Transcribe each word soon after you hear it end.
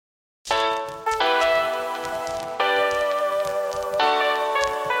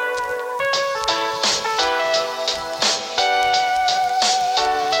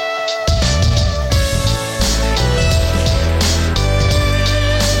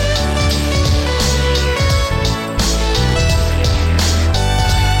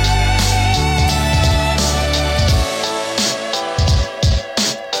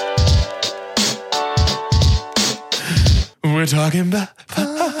talking about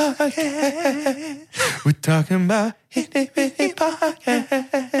podcast. We're talking about itty bitty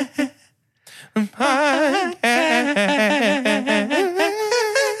podcast.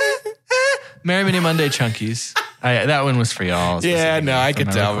 Merry Mini Monday, Chunkies. That one was for y'all. Yeah, no, I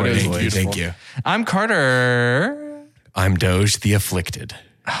could tell, but it was beautiful. Thank you. I'm Carter. I'm Doge the Afflicted.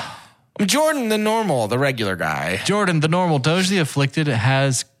 I'm Jordan, the normal, the regular guy. Jordan, the normal. Doge the Afflicted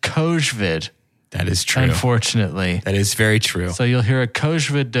has COVID. That is true. Unfortunately. That is very true. So you'll hear a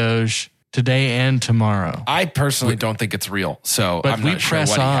COVID Doge today and tomorrow. I personally don't think it's real, so But I'm we not sure press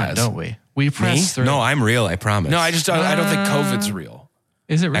what he on, has. don't we? We press through. No, I'm real, I promise. No, I don't think COVID's real.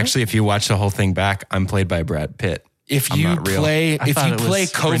 Is it real? Actually, if you watch the whole thing back, I'm played by Brad Pitt. If I'm you not real. play I thought it was Brendan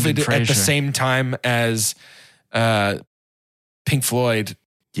COVID at Fraser. the same time as Pink Floyd,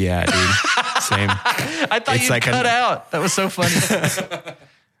 Yeah, dude. Same. I thought It's you like cut out. That was so funny.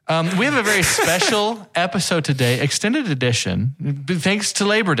 We have a very special episode today, extended edition, thanks to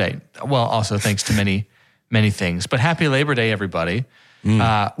Labor Day. Well, also thanks to many, many things. But happy Labor Day, everybody.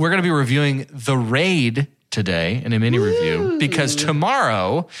 We're going to be reviewing The Raid today in a mini review because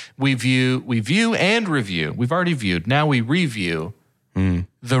tomorrow we view and review. We've already viewed. Now we review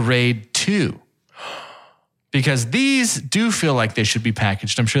The Raid 2. Because these do feel like they should be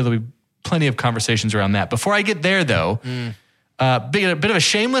packaged. I'm sure there'll be plenty of conversations around that. Before I get there, though, a bit of a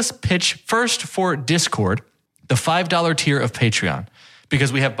shameless pitch first for Discord, the $5 tier of Patreon.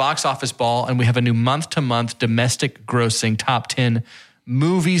 Because we have Box Office Ball and we have a new month-to-month domestic grossing top 10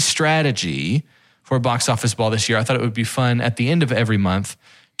 movie strategy for Box Office Ball this year. I thought it would be fun at the end of every month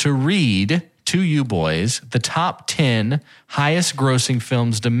to read to you boys the top 10 highest grossing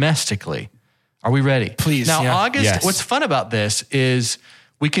films domestically. Are we ready? Please, Now, yeah. August, Yes. what's fun about this is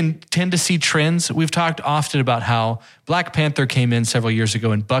we can tend to see trends. We've talked often about how Black Panther came in several years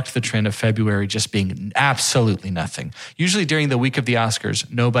ago and bucked the trend of February just being absolutely nothing. Usually during the week of the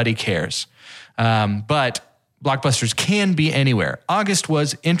Oscars, nobody cares. But blockbusters can be anywhere. August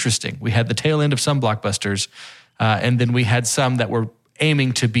was interesting. We had the tail end of some blockbusters, and then we had some that were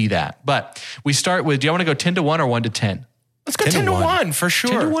aiming to be that. But we start with, do you want to go 10 to 1 or 1 to 10? let's go 10 to 1 for sure.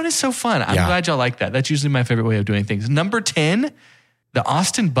 10 to 1 is so fun. I'm Yeah. glad y'all like that. That's usually my favorite way of doing things. Number 10, the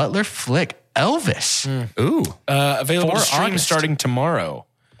Austin Butler flick, Elvis. Ooh. Available to For stream August. starting tomorrow,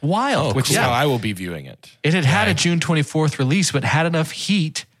 Wild. which is how I will be viewing it. It had a June 24th release, but had enough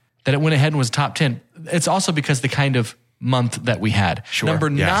heat that it went ahead and was top 10. It's also because the kind of month that we had. Number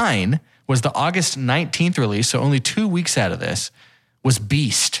 9 was the August 19th release, so only 2 weeks out of this, was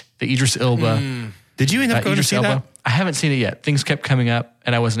Beast, the Idris Elba. Did you end up going to Idris see Elba. that? I haven't seen it yet. Things kept coming up,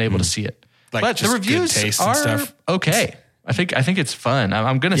 and I wasn't able to see it. Like but the just good reviews taste and are stuff. okay. I think it's fun.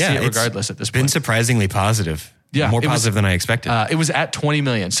 I'm going to see it it's regardless at this been point. surprisingly positive. Yeah, More it was- positive than I expected. It was at 20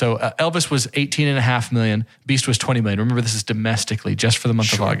 million. So Elvis was 18.5 million. Beast was 20 million. Remember, this is domestically just for the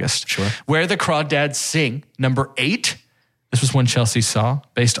month of August. Sure. Where the Crawdads Sing, number 8. This was one Chelsea saw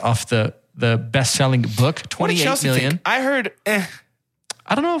based off the best-selling book, What did 28 Chelsea million. think? I heard,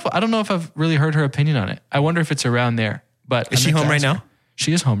 I don't know if I've really heard her opinion on it. I wonder if it's around there. But Is I she meant to home right ask her. now?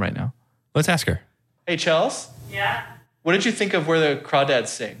 She is home right now. Let's ask her. Hey, Chels. Yeah. What did you think of Where the Crawdads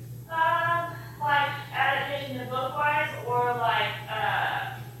Sing? Like adaptation to book wise or like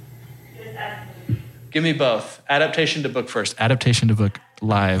just as a movie? Give me both. Adaptation to book first. Adaptation to book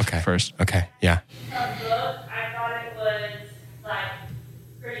live Okay. first. Okay. Yeah. The book, I thought it was like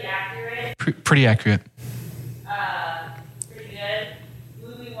pretty accurate, Pretty accurate. pretty good.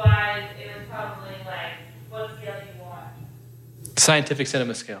 Movie wise, it was probably like what scale do you want? Scientific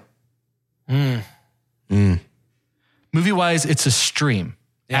cinema scale. Movie-wise, it's a stream.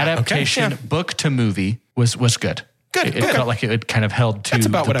 Adaptation, book to movie was good. Good, It okay. felt like it kind of held to That's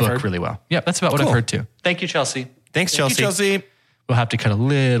about the what I've book heard. really well. Yeah, that's about what I've heard too. Thank you, Chelsea. Thanks, Chelsea. Chelsea. We'll have to cut a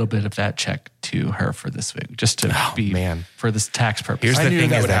little bit of that check to her for this week, just to be man. for this tax purpose. Here's I the knew thing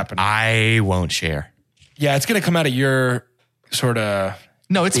that is would that happen. I won't share. Yeah, it's going to come out of your sort of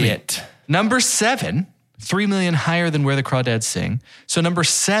No, it's me. it. Number 7, 3 million higher than Where the Crawdads Sing. So number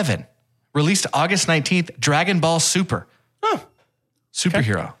 7, released August 19th, Dragon Ball Super. Oh,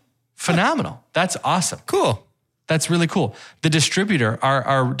 Superhero. Phenomenal. That's awesome. Cool. That's really cool. The distributor,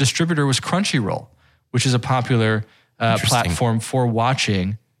 our distributor was Crunchyroll, which is a popular platform for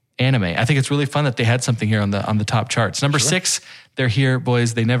watching anime. I think it's really fun that they had something here on the top charts. Number 6, they're here,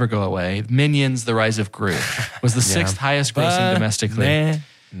 boys. They never go away. Minions: The Rise of Gru was the 6th highest grossing domestically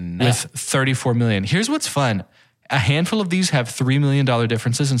with 34 million. Here's what's fun. A handful of these have $3 million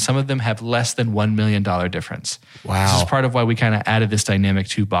differences, and some of them have less than $1 million difference. Wow. This is part of why we kind of added this dynamic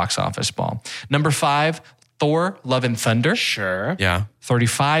to Box Office Ball. Number 5, Thor: Love and Thunder, Sure. Yeah.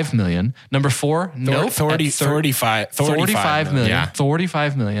 35 million. Number 4, Nope, 35 million. Yeah.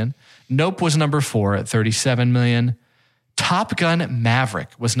 45 million. Nope was number 4 at 37 million. Top Gun Maverick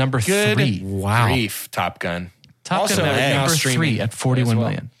was number 3. Wow. Grief, Top Gun. Top Also Gun Maverick now number streaming 3 at 41 as well.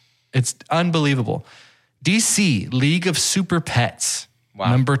 million. It's unbelievable. DC League of Super Pets, Wow.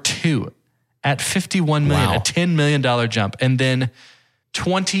 number 2 at 51 million, Wow. a $10 million jump. And then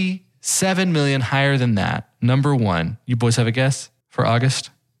 27 million higher than that. Number 1. You boys have a guess for August?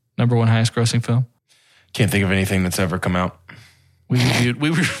 Number 1 highest grossing film? Can't think of anything that's ever come out. We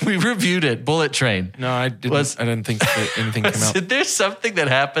reviewed it. Bullet Train. No, I didn't. Was- I didn't think that anything came out. There's something that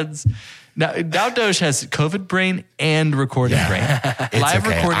happens. Now Doge has COVID brain and recording brain. Live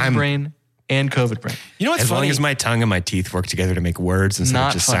okay. recording brain and COVID brain. You know what's As funny? long as my tongue and my teeth work together to make words instead Not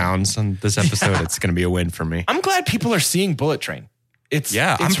of just funny. sounds on this episode, it's going to be a win for me. I'm glad people are seeing Bullet Train. It's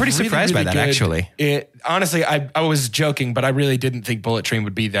Yeah, I'm pretty surprised by that, good. actually. Honestly, I was joking, but I really didn't think Bullet Train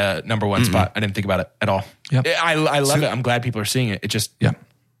would be the number one spot. I didn't think about it at all. Yep. I love it. I'm glad people are seeing it. It just, Yeah.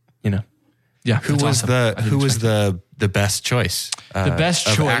 you know. Yeah. Who that's was awesome. I didn't expect the best choice? the best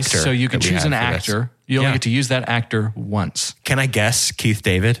of choice? actor So you can that we choose an had for this? actor. You only Yeah. get to use that actor once. Can I guess Keith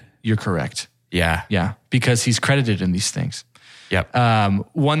David? You're correct. Yeah. Yeah. Because he's credited in these things. Yep.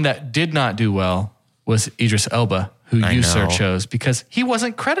 One that did not do well was Idris Elba, who I you, sir, know. chose because he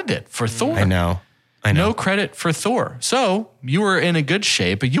wasn't credited for Thor. I know. No credit for Thor. So you were in a good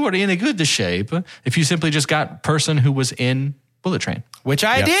shape. You were in a good shape if you simply just got person who was in Bullet Train, Which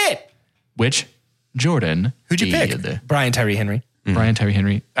I did. which Jordan. Who'd you pick? did. Brian Tyree Henry. Brian Tyree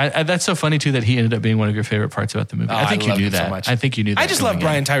Henry. That's so funny too that he ended up being one of your favorite parts about the movie. I think you loved knew him so that. much. I think you knew that. I just love going in.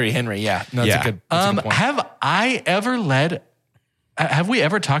 Brian Tyree Henry. Yeah. No, that's Yeah. a good point. Have I ever led? Have we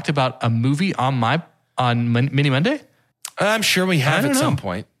ever talked about a movie on Mini Monday? I'm sure we have don't at some know.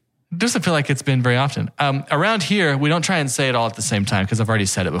 point. Doesn't feel like it's been very often. Around here, we don't try and say it all at the same time because I've already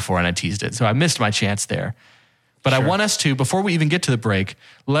said it before and I teased it. So I missed my chance there. But I want us to, before we even get to the break,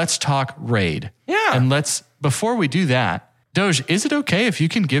 let's talk Raid. Yeah. And before we do that, Doge, is it okay if you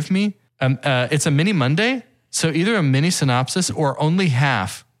can give me, it's a mini Monday, so either a mini synopsis or only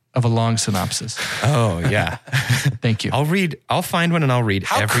half of a long synopsis. Oh, yeah. Thank you. I'll find one and I'll read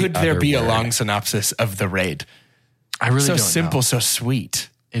How every could there other be a word. long synopsis of The Raid? I really So don't simple, know. so sweet.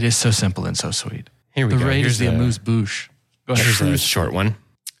 It is so simple and so sweet. Here we the go. Raid Here's is the amuse-bouche. Go ahead. Here's a short one.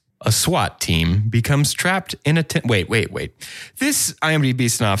 A SWAT team becomes trapped in a tent. Wait. This IMDb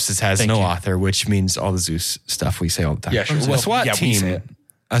synopsis has Thank no you. author, which means all the Zeus stuff we say all the time. Yeah, sure. A Well, SWAT yeah, we team. say it.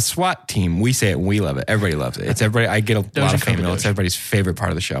 A SWAT team. We say it and we love it. Everybody loves it. It's everybody. I get a lot Doge of fan cover mail. It's Doge. everybody's favorite part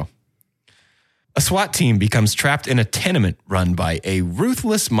of the show. A SWAT team becomes trapped in a tenement run by a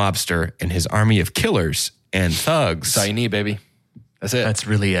ruthless mobster and his army of killers and thugs. That's all you need, baby. That's it. That's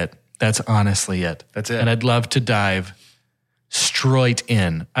really it. That's honestly it. That's it. And I'd love to dive straight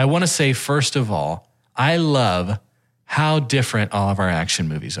in. I want to say, first of all, I love how different all of our action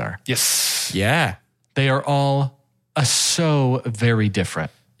movies are. Yes. Yeah. They are all so very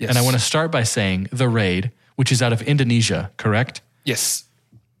different. Yes. And I want to start by saying The Raid, which is out of Indonesia, correct? Yes.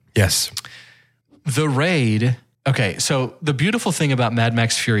 Yes. The Raid. Okay, so the beautiful thing about Mad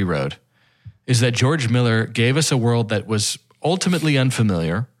Max Fury Road is that George Miller gave us a world that was ultimately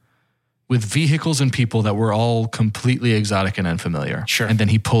unfamiliar with vehicles and people that were all completely exotic and unfamiliar. Sure. And then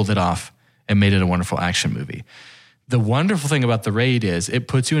he pulled it off and made it a wonderful action movie. The wonderful thing about The Raid is it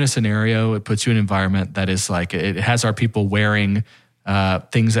puts you in a scenario, it puts you in an environment that is like, it has our people wearing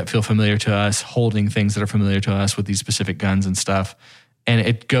things that feel familiar to us, holding things that are familiar to us with these specific guns and stuff. And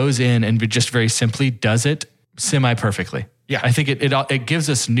it goes in and just very simply does it semi-perfectly. Yeah. I think it gives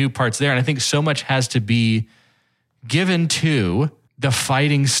us new parts there. And I think so much has to be given to the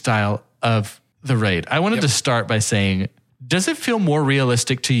fighting style of The Raid. I wanted to start by saying, does it feel more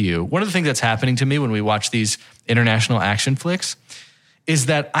realistic to you? One of the things that's happening to me when we watch these international action flicks is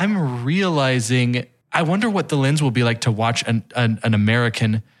that I'm realizing, I wonder what the lens will be like to watch an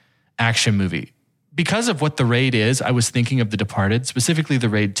American action movie. Because of what The Raid is, I was thinking of The Departed, specifically The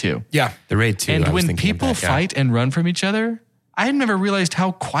Raid 2. Yeah. The Raid 2. And I was when thinking of people that, yeah. fight and run from each other, I had never realized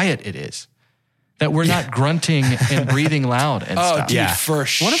how quiet it is. That we're not grunting and breathing loud and Oh, stuff. dude, Yeah. for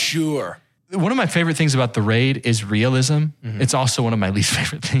sure. One of my favorite things about The Raid is realism. Mm-hmm. It's also one of my least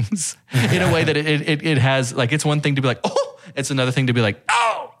favorite things in a way that it has, like, it's one thing to be like, oh, it's another thing to be like,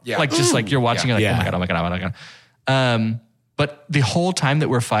 oh, Yeah. like just like you're watching it like, Yeah. oh my God, oh my God, oh my God. But the whole time that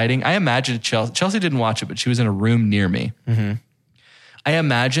we're fighting, I imagine Chelsea didn't watch it, but she was in a room near me. Mm-hmm. I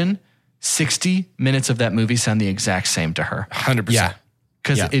imagine 60 minutes of that movie sound the exact same to her. 100%. Yeah.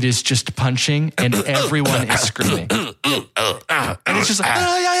 Because Yeah. it is just punching and everyone is screaming. And it's just like,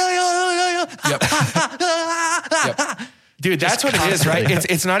 Dude, that's what it is, right?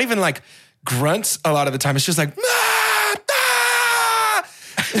 It's not even like grunts a lot of the time. It's just like,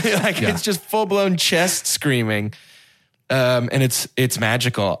 it's just full blown chest screaming. And it's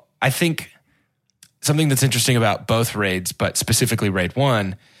magical. I think something that's interesting about both raids, but specifically Raid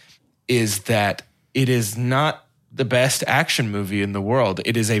 1, is that it is not the best action movie in the world.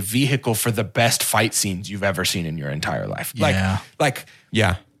 It is a vehicle for the best fight scenes you've ever seen in your entire life. Yeah.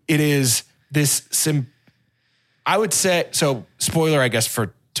 Yeah. It is this I would say, so spoiler, I guess,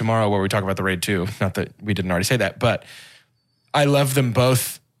 for tomorrow where we talk about the Raid 2, not that we didn't already say that, but I love them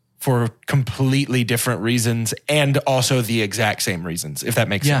both for completely different reasons and also the exact same reasons, if that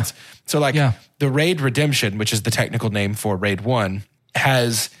makes sense. So the Raid Redemption, which is the technical name for Raid 1,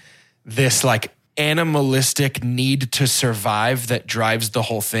 has this like animalistic need to survive that drives the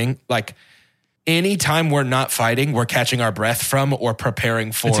whole thing. Like anytime we're not fighting, we're catching our breath from or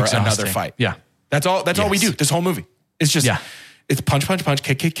preparing for another fight. Yeah. That's all we do. This whole movie. It's just, it's punch, punch, punch,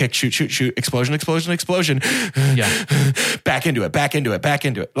 kick, kick, kick, shoot, shoot, shoot, explosion, explosion, explosion. Yeah. Back into it, back into it, back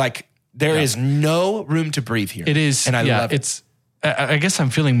into it. Like there is no room to breathe here. It is. And I love it. It's, I guess I'm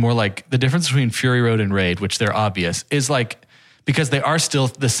feeling more like the difference between Fury Road and Raid, which they're obvious, is like, because they are still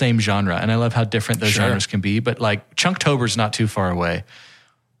the same genre. And I love how different those genres can be. But like Chunktober's not too far away.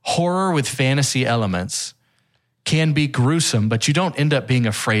 Horror with fantasy elements can be gruesome, but you don't end up being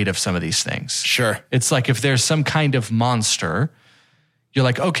afraid of some of these things. Sure. It's like if there's some kind of monster, you're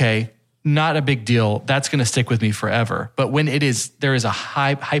like, okay, not a big deal. That's going to stick with me forever. But when there is a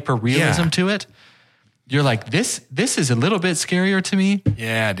hyper realism to it, you're like, this is a little bit scarier to me.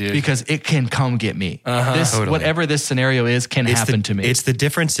 Yeah, dude. Because it can come get me. Whatever this scenario is can happen to me. It's the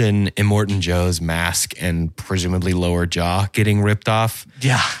difference in Immortan Joe's mask and presumably lower jaw getting ripped off.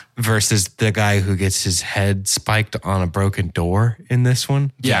 Yeah. Versus the guy who gets his head spiked on a broken door in this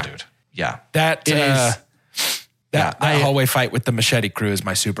one. Yeah, dude. Yeah. That hallway fight with the machete crew is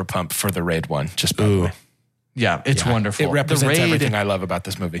my super pump for the Raid 1. Just by the way. Yeah, it's wonderful. It represents everything I love about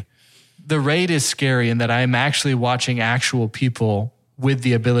this movie. The Raid is scary in that I'm actually watching actual people with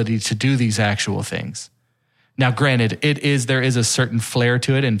the ability to do these actual things. Now, granted, there is a certain flair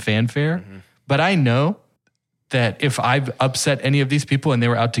to it and fanfare, but I know that if I've upset any of these people and they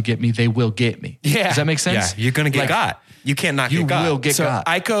were out to get me, they will get me. Yeah. Does that make sense? Yeah, you're going to get got. You can't not get got. You will get got.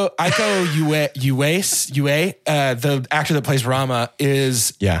 Aiko Uwais, the actor that plays Rama,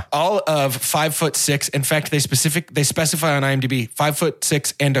 is all of 5'6". In fact, they specify on IMDb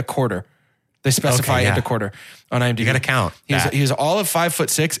 5'6" and a quarter. They specify and a quarter on IMDb. You got to count. He's all of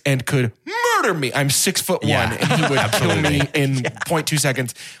 5'6" and could murder me. I'm 6'1" and he would kill me in 0.2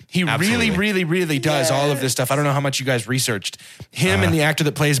 seconds. He really, really, really does all of this stuff. I don't know how much you guys researched. Him and the actor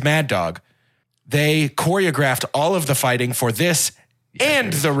that plays Mad Dog, they choreographed all of the fighting for this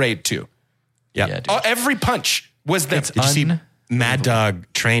and the Raid 2. Yeah. Every punch was them. Did you see Mad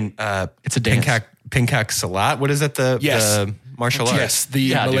Dog train? It's a dance. Pencak Salat. What is that? The martial art. Yes,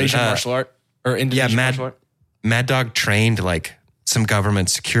 the Malaysian martial art or Indonesian martial art. Mad Dog trained like some government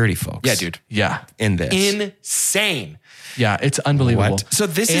security folks. Yeah, dude. Yeah, in this insane. Yeah, it's unbelievable. What? So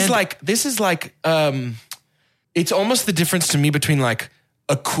this is like it's almost the difference to me between like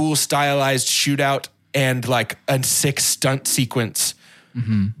a cool stylized shootout and like a sick stunt sequence.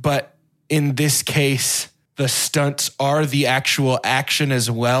 But in this case, the stunts are the actual action as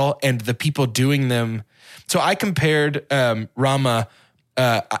well, and the people doing them. So I compared Rama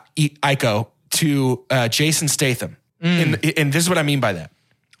Aiko to Jason Statham, and this is what I mean by that.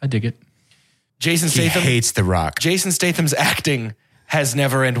 I dig it. Jason Statham hates The Rock. Jason Statham's acting has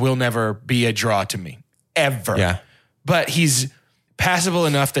never and will never be a draw to me, ever. Yeah, but he's passable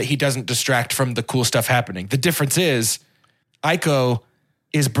enough that he doesn't distract from the cool stuff happening. The difference is Aiko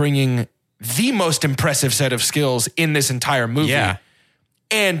is bringing the most impressive set of skills in this entire movie. Yeah.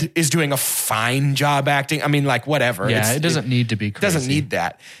 And is doing a fine job acting. I mean, like, whatever. Yeah, it doesn't need to be crazy. It doesn't need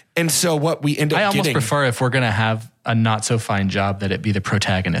that. And so what we end up getting... I almost prefer if we're going to have a not so fine job that it be the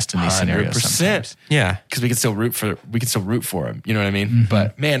protagonist in these scenarios 100%. sometimes. Yeah. Because we can still root for him. You know what I mean?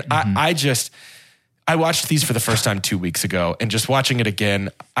 But man, I watched these for the first time 2 weeks ago, and just watching it again.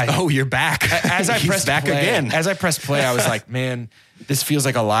 You're back. As I pressed back play, again. As I pressed play, I was like, man, this feels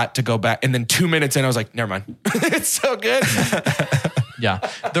like a lot to go back. And then 2 minutes in, I was like, never mind. It's so good. Yeah.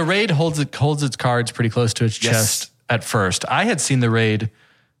 The Raid holds its cards pretty close to its chest at first. I had seen the Raid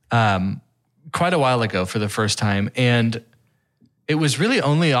quite a while ago for the first time, and it was really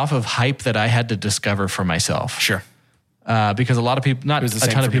only off of hype that I had to discover for myself. Sure. Because a lot of people, not a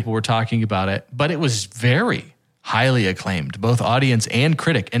ton of people were talking about it, but it was very highly acclaimed, both audience and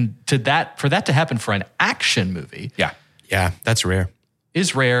critic. And for that to happen for an action movie. Yeah, that's rare.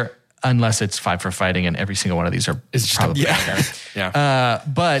 Is rare. unless it's 5 for fighting, and every single one of these are probably Yeah.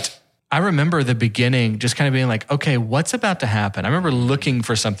 but I remember the beginning just kind of being like, okay, what's about to happen? I remember looking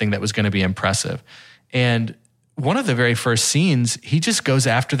for something that was going to be impressive. And one of the very first scenes, he just goes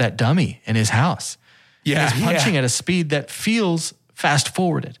after that dummy in his house. Yeah. And he's punching at a speed that feels fast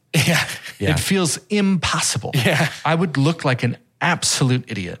forwarded. Yeah. It feels impossible. Yeah. I would look like an absolute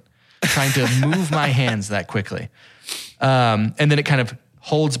idiot trying to move my hands that quickly. And then it kind of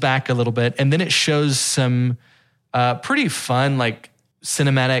holds back a little bit. And then it shows some pretty fun, like,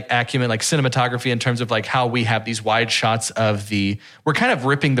 cinematic acumen, like cinematography in terms of like how we have these wide shots of we're kind of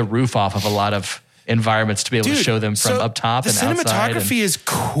ripping the roof off of a lot of environments to be able to show them from up top and outside. The cinematography is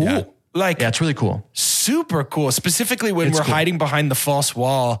cool. Yeah. Like, Yeah, it's really cool. super cool. Specifically when we're cool. hiding behind the false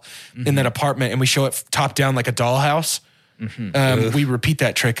wall in that apartment and we show it top down like a dollhouse. We repeat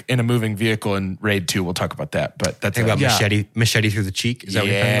that trick in a moving vehicle in Raid 2. We'll talk about that. But that's Think about Yeah. machete through the cheek. Is that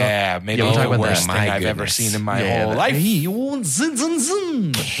what you're talking about? yeah, maybe we'll talk the about worst that. thing My I've ever goodness. seen in my Yeah, whole that- life. Zin, zin,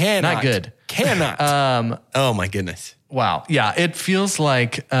 zin. Cannot. Not good. Cannot. Oh my goodness. Wow. Yeah, it feels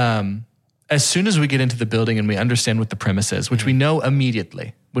like as soon as we get into the building and we understand what the premise is, which we know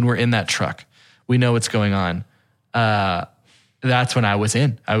immediately when we're in that truck, we know what's going on. That's when I was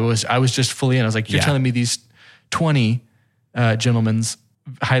in. I was just fully in. I was like, you're telling me these 20 gentlemen's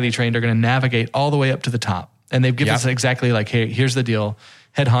highly trained are going to navigate all the way up to the top. And they've given us exactly like, hey, here's the deal.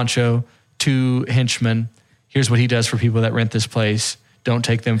 Head honcho, 2 henchmen. Here's what he does for people that rent this place. Don't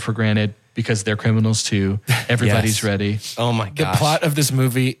take them for granted because they're criminals too. Everybody's Yes. ready. Oh my The gosh. plot of this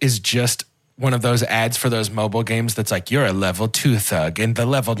movie is just one of those ads for those mobile games that's like, you're a level 2 thug and the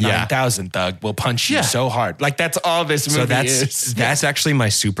level 9,000 thug will punch you Yeah. so hard. Like, that's all this movie So is. that's actually my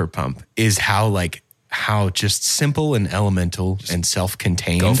super pump is how just simple and elemental and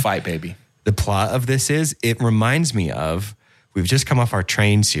self-contained Go fight, baby. the plot of this is. It reminds me of, we've just come off our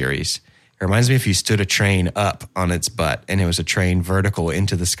train series. It reminds me if you stood a train up on its butt and it was a train vertical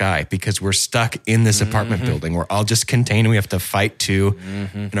into the sky, because we're stuck in this apartment building. We're all just contained and we have to fight to,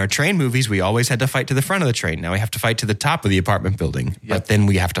 in our train movies, we always had to fight to the front of the train. Now we have to fight to the top of the apartment building, but then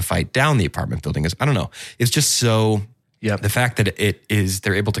we have to fight down the apartment building. I don't know. It's just so, the fact that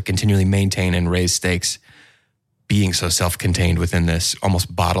they're able to continually maintain and raise stakes being so self-contained within this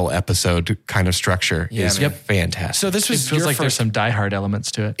almost bottle episode kind of structure is fantastic. So this It was feels your like there's first. some Die Hard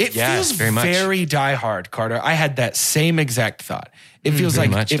elements to it. It Yes, feels very much. very Die Hard, Carter. I had that same exact thought. It feels Very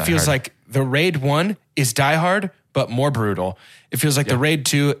like much it Die feels Hard. like the Raid 1 is Die Hard but more brutal. It feels like the Raid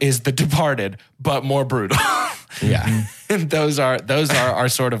 2 is The Departed but more brutal. yeah. And those are our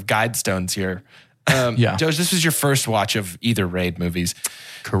sort of guidestones here. Doge, this was your first watch of either Raid movies.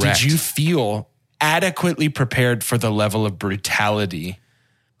 Correct. Did you feel adequately prepared for the level of brutality?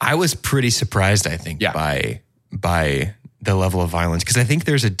 I was pretty surprised, I think, by the level of violence, because I think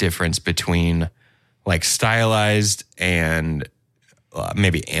there's a difference between like stylized and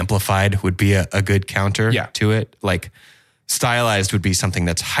maybe amplified would be a good counter to it. Like stylized would be something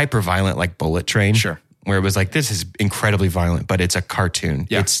that's hyper violent, like Bullet Train. Sure. Where it was like, this is incredibly violent, but it's a cartoon.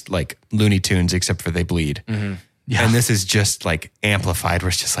 Yeah. It's like Looney Tunes, except for they bleed. Yeah. And this is just like amplified, where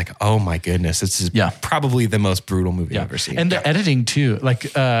it's just like, oh my goodness, this is probably the most brutal movie I've ever seen. And the editing too,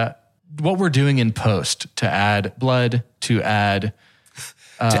 like what we're doing in post to add blood, to add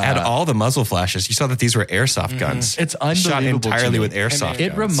all the muzzle flashes, you saw that these were airsoft guns. It's shot unbelievable to entirely me. with airsoft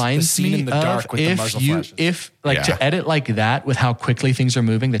It guns. reminds The scene me in the dark of with the muzzle flashes. to edit like that with how quickly things are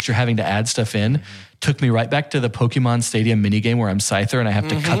moving, that you're having to add stuff in, took me right back to the Pokemon Stadium minigame where I'm Scyther and I have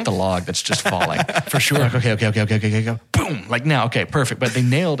to cut the log that's just falling. For sure. Like, okay, boom. Like now, okay, perfect. But they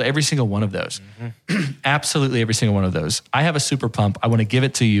nailed every single one of those. Absolutely every single one of those. I have a super pump. I want to give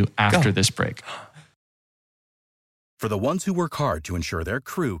it to you after this break. For the ones who work hard to ensure their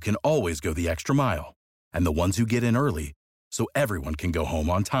crew can always go the extra mile, and the ones who get in early so everyone can go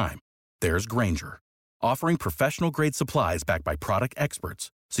home on time, there's Grainger, offering professional-grade supplies backed by product experts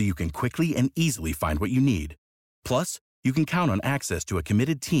so you can quickly and easily find what you need. Plus, you can count on access to a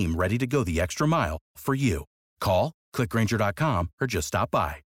committed team ready to go the extra mile for you. Call, click Grainger.com, or just stop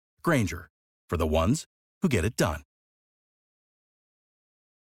by. Grainger, for the ones who get it done.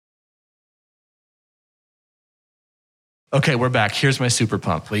 Okay, we're back. Here's my super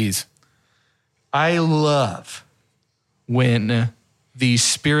pump. Please. I love when the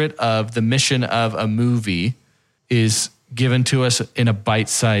spirit of the mission of a movie is given to us in a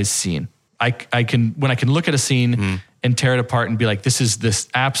bite-sized scene. I can look at a scene and tear it apart and be like, this is this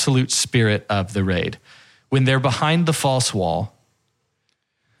absolute spirit of the Raid. When they're behind the false wall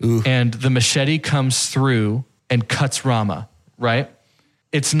and the machete comes through and cuts Rama, right?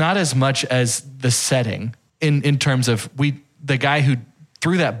 It's not as much as the setting in terms of the guy who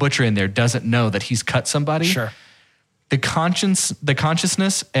threw that butcher in there doesn't know that he's cut somebody. Sure. The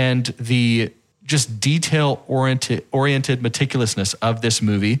consciousness and the just detail-oriented meticulousness of this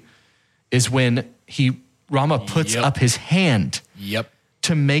movie is when Rama puts up his hand Yep.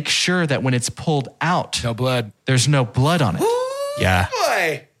 to make sure that when it's pulled out, No blood. there's no blood on it. Yeah.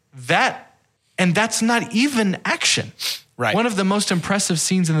 Boy. That's not even action. Right. One of the most impressive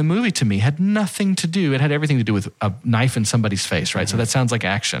scenes in the movie to me had nothing to do. It had everything to do with a knife in somebody's face, right? So that sounds like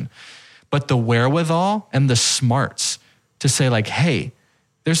action. But the wherewithal and the smarts to say like, hey,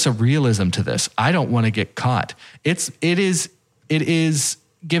 there's some realism to this. I don't want to get caught. It is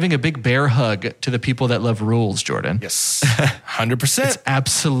giving a big bear hug to the people that love rules, Jordan. Yes. 100%.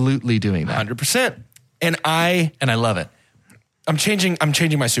 Absolutely doing that. 100%. And I love it. I'm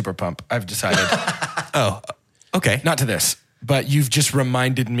changing my super pump. I've decided. Okay. Not to this, but you've just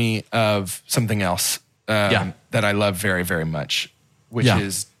reminded me of something else that I love very, very much, which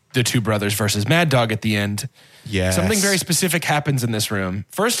is the two brothers versus Mad Dog at the end. Yes. Something very specific happens in this room.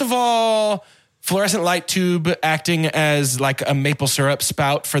 First of all, fluorescent light tube acting as like a maple syrup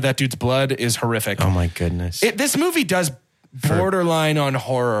spout for that dude's blood is horrific. Oh my goodness. This movie does borderline on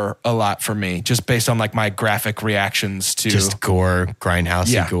horror a lot for me, just based on like my graphic reactions to Just gore,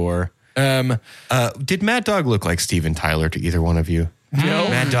 grindhousey gore. Did Mad Dog look like Steven Tyler to either one of you? No.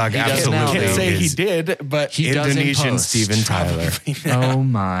 He Dog does absolutely now. Can't say he is did, but He does in Indonesian post. Steven Tyler. Oh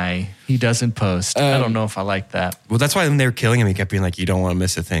my. He doesn't post. I don't know if I like that. Well, that's why when they were killing him, he kept being like, "You don't want to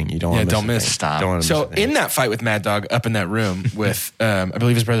miss a thing. You don't want to don't miss. miss. A thing. Stop. Don't want to So miss a thing." in that fight with Mad Dog up in that room with, I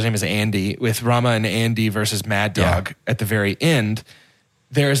believe his brother's name is Andy, with Rama and Andy versus Mad Dog at the very end,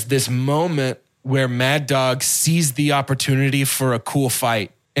 there's this moment where Mad Dog sees the opportunity for a cool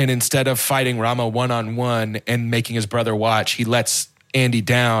fight. And instead of fighting Rama one-on-one and making his brother watch, he lets Andy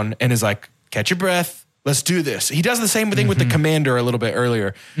down and is like, catch your breath. Let's do this. He does the same thing with the commander a little bit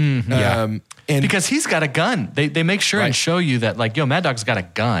earlier. And Because he's got a gun. They make sure and Right. show you that, like, yo, Mad Dog's got a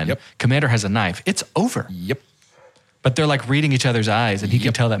gun. Yep. Commander has a knife. It's over. Yep. But they're like reading each other's eyes, and he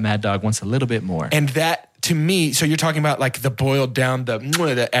can tell that Mad Dog wants a little bit more. And that, to me, so you're talking about like the boiled down,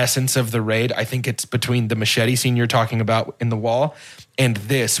 the essence of the raid. I think it's between the machete scene you're talking about in the wall and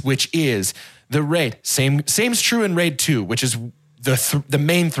this, which is the raid. Same's true in Raid 2, which is the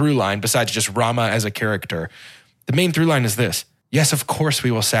main through line besides just Rama as a character. The main through line is this. Yes, of course we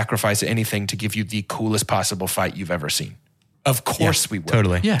will sacrifice anything to give you the coolest possible fight you've ever seen. Of course we will.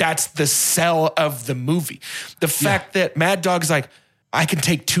 totally. Yeah. That's the sell of the movie. The fact that Mad Dog's like, I can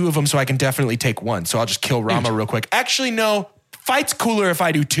take two of them, so I can definitely take one. So I'll just kill Rama real quick. Actually, no. Fight's cooler if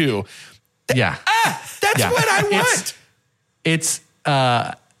I do two. yeah. That's Yeah. what I want. It's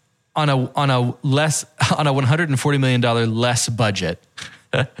on a $140 million less budget.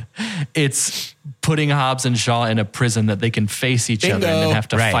 It's putting Hobbs and Shaw in a prison that they can face each other and then Bingo. have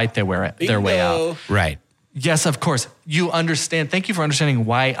to Right. fight their way out. Right. Yes, of course. You understand. Thank you for understanding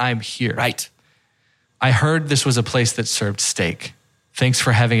why I'm here. Right. I heard this was a place that served steak. Thanks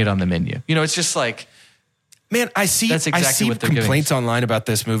for having it on the menu. You know, it's just like, Man, I see That's exactly what they're giving complaints us. online about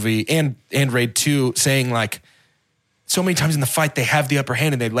this movie and Raid 2 saying like, so many times in the fight, they have the upper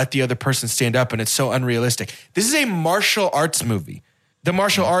hand and they let the other person stand up and it's so unrealistic. This is a martial arts movie. The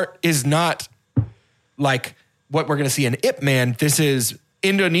martial art is not like what we're going to see in Ip Man. This is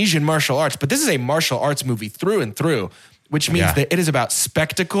Indonesian martial arts, but this is a martial arts movie through and through, which means that it is about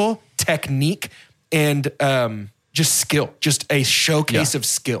spectacle, technique, and just skill, just a showcase of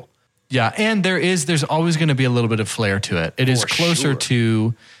skill. yeah. And there's always going to be a little bit of flair to it. It is For closer sure.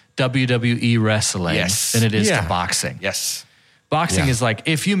 to WWE wrestling Yes. than it is Yeah. to boxing. Yes. Boxing Yeah. is like,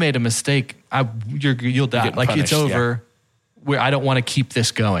 if you made a mistake, you'll die. getting Like punished, it's over. Where I don't want to keep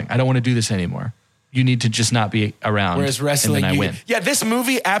this going. I don't want to do this anymore. You need to just not be around. Whereas wrestling, and then I win. Yeah, this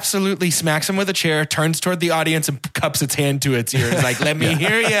movie absolutely smacks him with a chair, turns toward the audience, and cups its hand to its ear. It's like, let me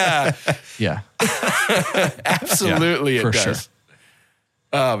hear ya. Yeah. Absolutely, for it does. sure.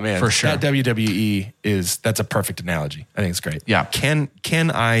 Oh man, For sure. That WWE that's a perfect analogy. I think it's great. Yeah. Can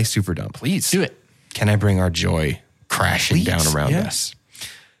I super dump? Please Do it. Can I bring our joy crashing Please, down around yeah. us?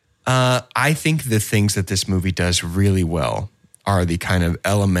 I think the things that this movie does really well are the kind of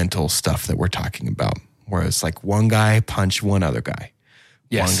elemental stuff that we're talking about, where it's like one guy punch one other guy,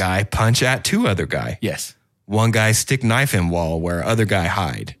 Yes. one guy punch at two other guy, Yes. one guy stick knife in wall where other guy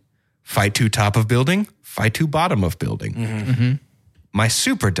hide, fight to top of building, fight to bottom of building. Mm-hmm. My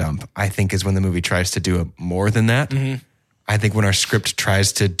super dump, I think, is when the movie tries to do more than that. Mm-hmm. I think when our script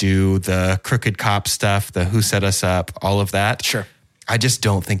tries to do the crooked cop stuff, the who set us up, all of that. Sure. I just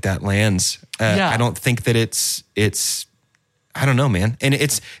don't think that lands. Yeah. I don't think that it's I don't know, man. And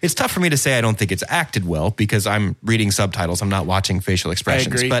it's tough for me to say I don't think it's acted well because I'm reading subtitles. I'm not watching facial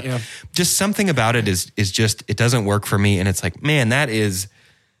expressions. agree, but yeah. just something about it is just, it doesn't work for me. And it's like, man, that is,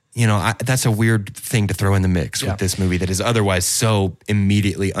 that's a weird thing to throw in the mix with this movie that is otherwise so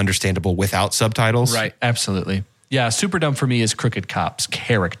immediately understandable without subtitles. Right. Absolutely. Yeah, super dumb for me is Crooked Cop's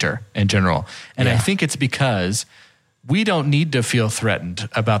character in general. And I think it's because we don't need to feel threatened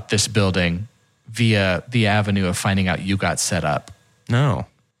about this building via the avenue of finding out you got set up. No.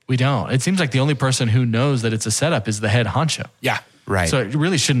 We don't. It seems like the only person who knows that it's a setup is the head honcho. Yeah. Right. So it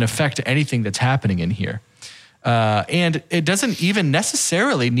really shouldn't affect anything that's happening in here. And it doesn't even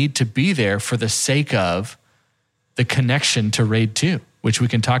necessarily need to be there for the sake of the connection to Raid 2, which we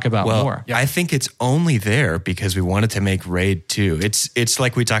can talk about more. I think it's only there because we wanted to make Raid 2. It's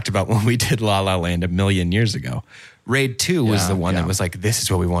like we talked about when we did La La Land a million years ago. Raid 2 was the one that was like, this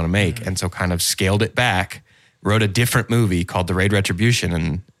is what we want to make. And so kind of scaled it back, wrote a different movie called The Raid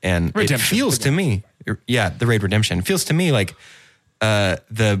Retribution. And it feels to me, The Raid Redemption. It feels to me like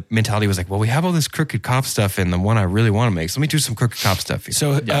the mentality was like, well, we have all this Crooked Cop stuff in the one I really want to make. So let me do some Crooked Cop stuff here.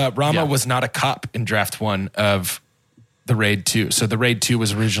 So Rama was not a cop in draft 1 of the Raid 2. So the Raid 2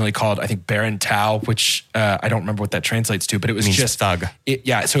 was originally called, I think, Baron Tau, which I don't remember what that translates to, but it was means just thug.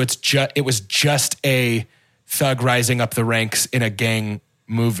 So it was just a thug rising up the ranks in a gang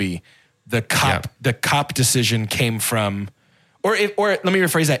movie. The cop decision came from, or let me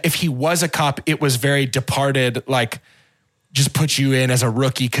rephrase that. If he was a cop, it was very Departed, like just put you in as a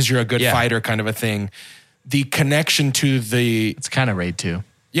rookie because you're a good fighter kind of a thing. The connection to It's kind of Raid 2.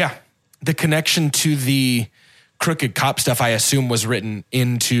 Yeah. The connection to the Crooked Cop stuff, I assume, was written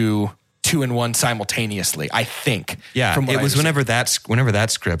into 2 and 1 simultaneously, I think. Yeah, from what it was whenever that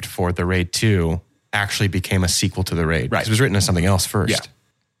script for the Raid 2 actually became a sequel to the Raid. Right. It was written as something else first.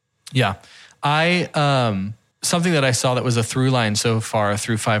 Yeah. Something that I saw that was a through line so far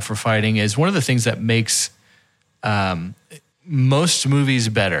through Five for Fighting is one of the things that makes most movies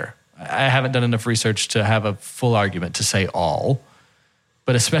better. I haven't done enough research to have a full argument to say all,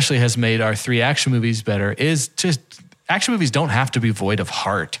 but especially has made our 3 action movies better, is just action movies don't have to be void of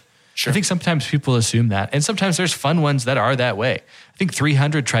heart. Sure. I think sometimes people assume that. And sometimes there's fun ones that are that way. I think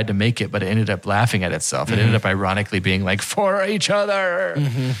 300 tried to make it, but it ended up laughing at itself. It ended up ironically being like, for each other.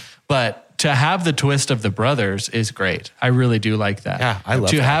 But to have the twist of the brothers is great. I really do like that. Yeah, I love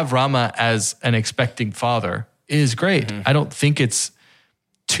to that. have Rama as an expecting father is great. I don't think it's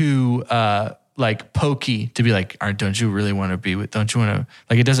too like pokey to be like, don't you really want to be with, don't you want to,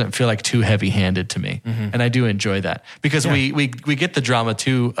 like, it doesn't feel like too heavy handed to me. And I do enjoy that because we get the drama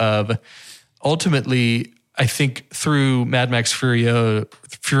too of ultimately, I think through Mad Max Fury Road,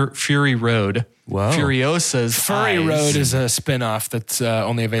 Furiosa's Furry eyes, Road is a spinoff that's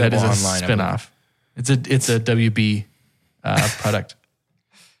only available that is a online. spinoff. It's a WB product.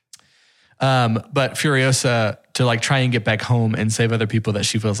 But Furiosa to like try and get back home and save other people that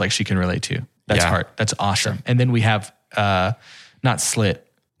she feels like she can relate to. That's hard. That's awesome. And then we have not Slit,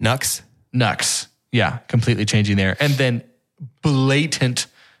 Nux? Nux. Yeah, completely changing there. And then blatant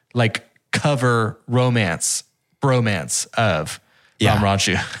like cover bromance of Ram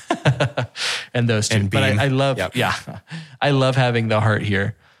Ranchu and those two. And but Beam. I love, I love having the heart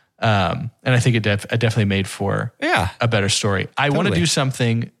here. And I think it definitely made for a better story. I want to do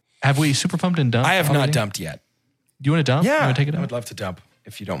something. Have we super pumped and dumped? I have already? not dumped yet. Do you want to dump? You want to take it I up? would love to dump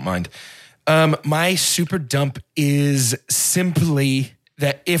if you don't mind. My super dump is simply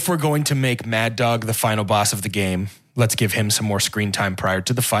that if we're going to make Mad Dog the final boss of the game, let's give him some more screen time prior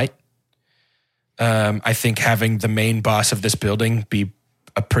to the fight. I think having the main boss of this building be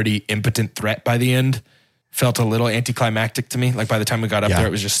a pretty impotent threat by the end felt a little anticlimactic to me. Like by the time we got up there,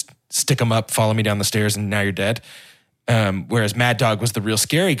 it was just stick him up, follow me down the stairs, and now you're dead. Whereas Mad Dog was the real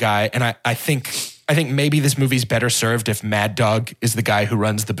scary guy. And I think maybe this movie's better served if Mad Dog is the guy who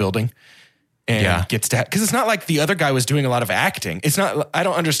runs the building and gets to, because it's not like the other guy was doing a lot of acting. It's not, I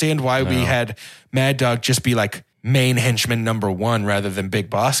don't understand why we had Mad Dog just be like main henchman number 1 rather than big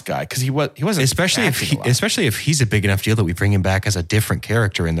boss guy. Cause he wasn't, Especially if he's a big enough deal that we bring him back as a different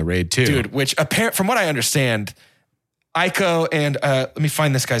character in the Raid 2. dude, which from what I understand, Aiko and let me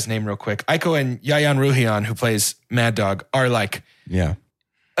find this guy's name real quick. Aiko and Yayan Ruhian, who plays Mad Dog, are like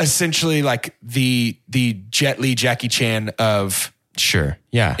essentially like the Jet Li, Jackie Chan of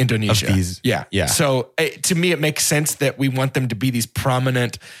Indonesia. Of these, So to me, it makes sense that we want them to be these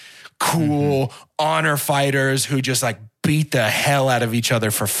prominent, cool honor fighters who just like beat the hell out of each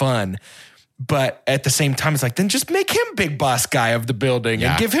other for fun. But at the same time, it's like, then just make him big boss guy of the building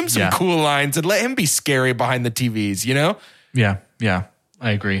and give him some cool lines and let him be scary behind the TVs, you know? Yeah,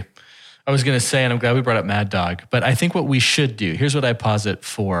 I agree. I was going to say, and I'm glad we brought up Mad Dog, but I think what we should do, here's what I posit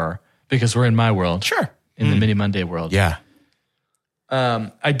for, because we're in my world. Sure. In the Mini Monday world. Yeah.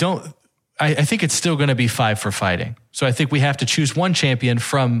 I think it's still going to be 5 for fighting. So I think we have to choose one champion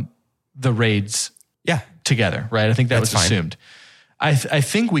from the raids Yeah. together, right? I think that That's was fine. assumed. I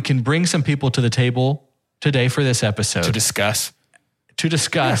think we can bring some people to the table today for this episode To discuss.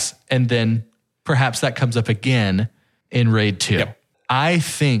 and then perhaps that comes up again in Raid 2. Yep. I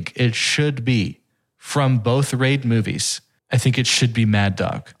think it should be from both Raid movies. I think it should be Mad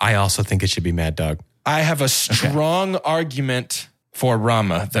Dog. I also think it should be Mad Dog. I have a strong argument for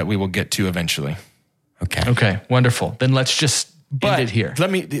Rama that we will get to eventually. Okay. Okay, wonderful. Then let's just But end it here. let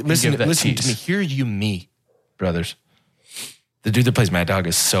me listen give that to tease. me. Hear you me, brothers. The dude that plays Mad Dog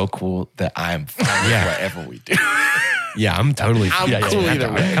is so cool that I'm fine with whatever we do. Yeah, I'm totally I'm cool Mad either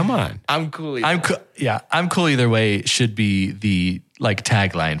Dog. way. Come on. I'm cool. I'm cool either way should be the like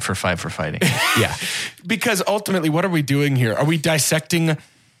tagline for 5 for fighting. Yeah. Because ultimately, what are we doing here? Are we dissecting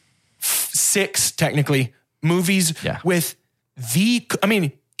 6 technically movies Yeah. with I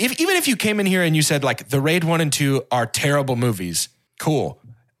mean, even if you came in here and you said like the Raid 1 and 2 are terrible movies, cool.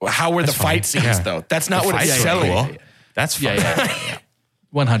 How were the fight scenes Yeah. though? That's not what it's Fights are selling. cool. That's fun. Yeah.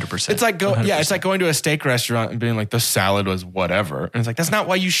 100%. It's like 100%. it's like going to a steak restaurant and being like the salad was whatever, and it's like that's not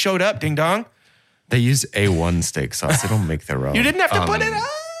why you showed up, ding dong. They use A1 steak sauce. They don't make their own. You didn't have to put it on.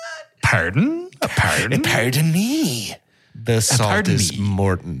 Pardon? Pardon me. The salt pardon is me.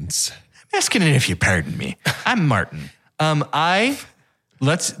 Morton's. Asking it if you pardon me. I'm Martin.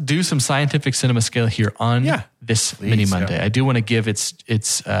 Let's do some scientific cinema scale here on this Mini Monday. I do want to give its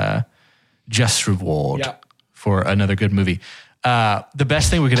just reward Yeah. for another good movie. The best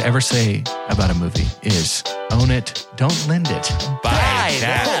thing we could ever say about a movie is own it, don't lend it. Buy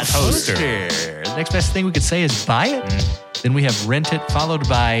that poster. The next best thing we could say is buy it. Then we have rent it, followed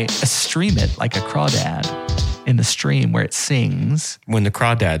by stream it like a crawdad in the stream where it sings. When the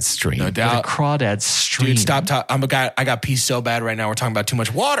crawdads stream. No Where the doubt. crawdads stream. Dude, stop talking. I got pee so bad right now. We're talking about too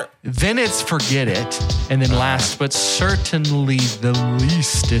much water. Then it's forget it. And then last but certainly the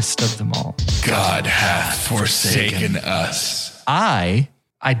leastest of them all, God hath forsaken us. I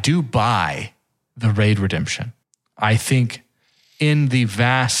do buy the Raid Redemption. I think in the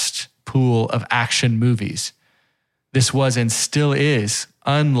vast pool of action movies, this was and still is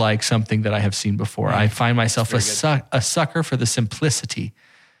unlike something that I have seen before. I find myself a sucker for the simplicity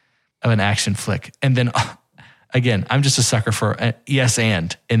of an action flick. And then again, I'm just a sucker for yes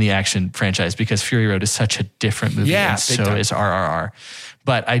and in the action franchise because Fury Road is such a different movie Yeah, and big so time. is RRR.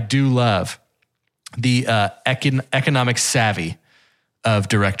 But I do love the economic savvy of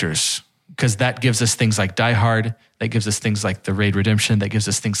directors because that gives us things like Die Hard, that gives us things like The Raid Redemption, that gives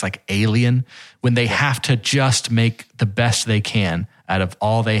us things like Alien, when they have to just make the best they can out of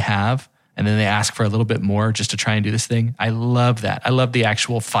all they have, and then they ask for a little bit more just to try and do this thing. I love that. I love the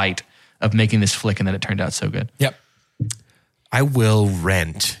actual fight of making this flick and then it turned out so good. Yep. I will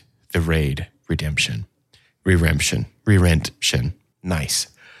rent the Raid Redemption. Re-redemption. Nice.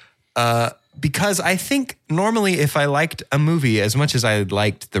 Because I think normally if I liked a movie as much as I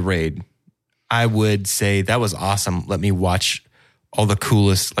liked the Raid, I would say that was awesome. Let me watch all the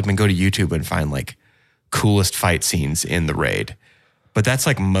coolest, let me go to YouTube and find like coolest fight scenes in the Raid. But that's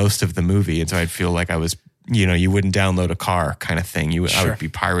like most of the movie. And so I'd feel like I was, you wouldn't download a car kind of thing. I would be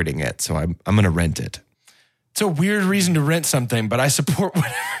pirating it. So I'm going to rent it. It's a weird reason to rent something, but I support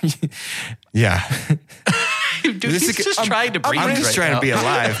whatever you... Yeah. Dude, he's just trying to breathe I'm just right trying now. to be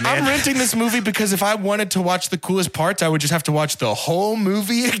alive, man. I'm renting this movie because if I wanted to watch the coolest parts, I would just have to watch the whole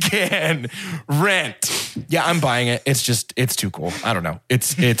movie again. Rent. Yeah, I'm buying it. It's too cool. I don't know.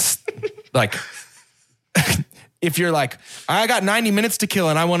 It's like, if you're like, I got 90 minutes to kill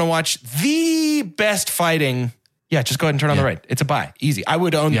and I want to watch the best fighting, yeah, just go ahead and turn on the Raid. It's a buy. Easy. I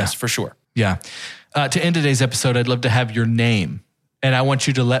would own this for sure. Yeah. To end today's episode, I'd love to have your name. And I want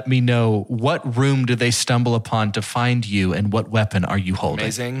you to let me know what room do they stumble upon to find you and what weapon are you holding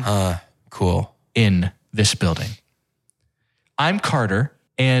Amazing. Cool. in this building. I'm Carter,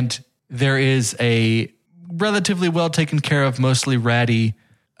 and there is a relatively well taken care of, mostly ratty,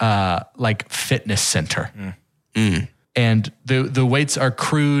 like fitness center. And the weights are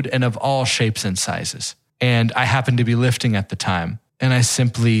crude and of all shapes and sizes. And I happen to be lifting at the time. And I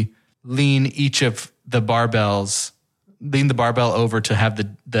simply lean the barbell over to have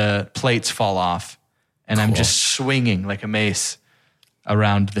the plates fall off. And I'm just swinging like a mace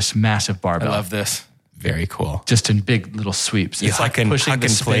around this massive I barbell. love this. Very cool. Just in big little sweeps. It's like hucking the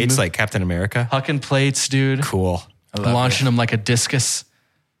spin plates move. like Captain America. Hucking plates, dude. Cool. Launching them like a discus.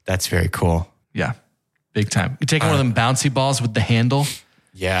 That's very cool. Yeah, big time. You take one of them bouncy balls with the handle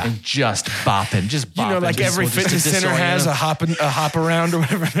Yeah. and just bopping, just bopping. You know, like Just- every we'll just fitness center disorient has them. a hop around or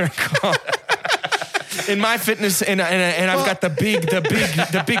whatever they're called. In my fitness, and I've got the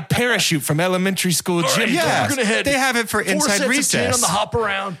big parachute from elementary school gym Yeah, class. we're gonna head they have it for 4 inside sets of 10 recess. on the hop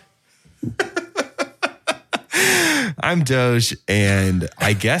around. I'm Doge, and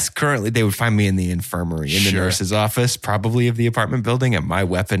I guess currently they would find me in the infirmary, in the nurse's office, probably of the apartment building, and my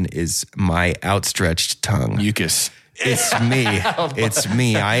weapon is my outstretched tongue. Mucus. It's me. It's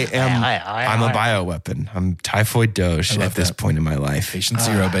me. I'm a bioweapon. I'm Typhoid Doge at this point in my life. Patient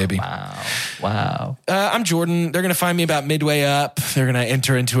zero, baby. Wow. I'm Jordan. They're going to find me about midway up. They're going to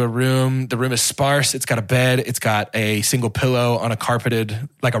enter into a room. The room is sparse. It's got a bed. It's got a single pillow on a carpeted,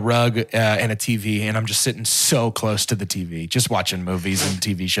 like a rug, and a TV. And I'm just sitting so close to the TV, just watching movies and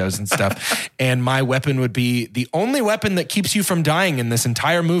TV shows and stuff. And my weapon would be the only weapon that keeps you from dying in this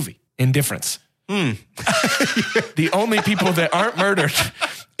entire movie. Indifference. The only people that aren't murdered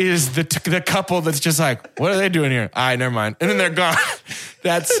is the couple that's just like, what are they doing here? All right, never mind. And then they're gone.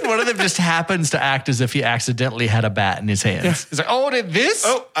 That's One of them just happens to act as if he accidentally had a bat in his hands. He's like, oh, did this?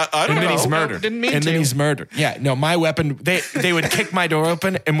 Oh, I don't and then know. he's murdered. Didn't mean and then to. he's murdered. Yeah, no, my weapon, they would kick my door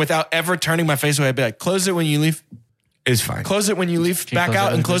open, and without ever turning my face away, I'd be like, close it when you leave. It's fine. Close it when you leave. you Back close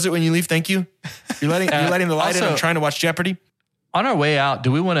out it? and close it when you leave. Thank you. You're letting the light in. also- I'm trying to watch Jeopardy. On our way out,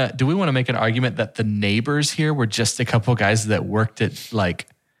 do we want to make an argument that the neighbors here were just a couple guys that worked at like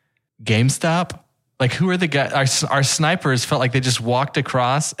GameStop? Like, who are the guys? Our snipers felt like they just walked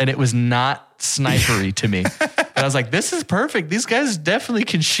across, and it was not snipery to me. But I was like, this is perfect. These guys definitely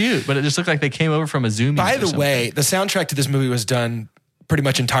can shoot, but it just looked like they came over from a Zoom. By the way, the soundtrack to this movie was done pretty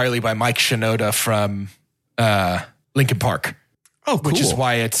much entirely by Mike Shinoda from Linkin Park. Oh, cool. Which is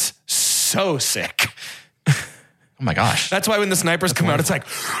why it's so sick. oh my gosh, That's why when the snipers come out, it's like,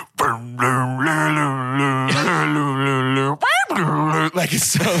 like it's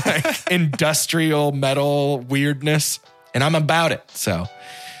so like industrial metal weirdness, and I'm about it. So,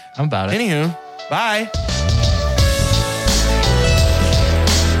 I'm about it. anywho, bye.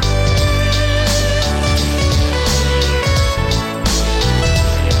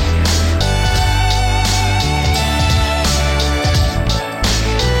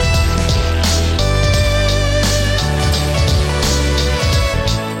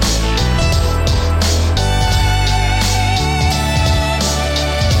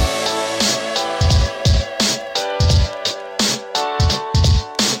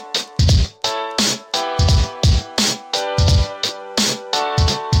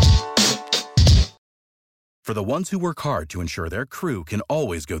 For the ones who work hard to ensure their crew can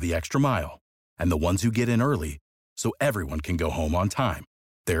always go the extra mile, and the ones who get in early so everyone can go home on time,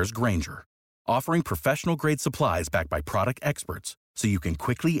 there's Grainger, offering professional-grade supplies backed by product experts so you can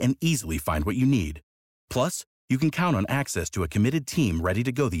quickly and easily find what you need. Plus, you can count on access to a committed team ready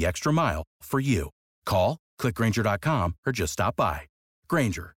to go the extra mile for you. Call, click Grainger.com, or just stop by.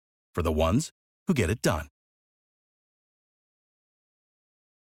 Grainger, for the ones who get it done.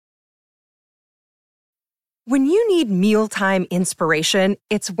 When you need mealtime inspiration,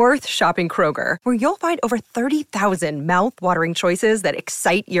 it's worth shopping Kroger, where you'll find over 30,000 mouth-watering choices that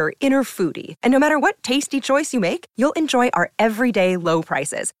excite your inner foodie. And no matter what tasty choice you make, you'll enjoy our everyday low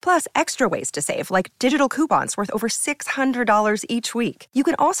prices, plus extra ways to save, like digital coupons worth over $600 each week. You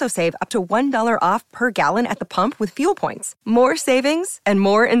can also save up to $1 off per gallon at the pump with fuel points. More savings and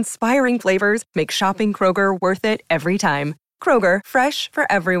more inspiring flavors make shopping Kroger worth it every time. Kroger, fresh for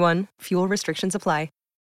everyone. Fuel restrictions apply.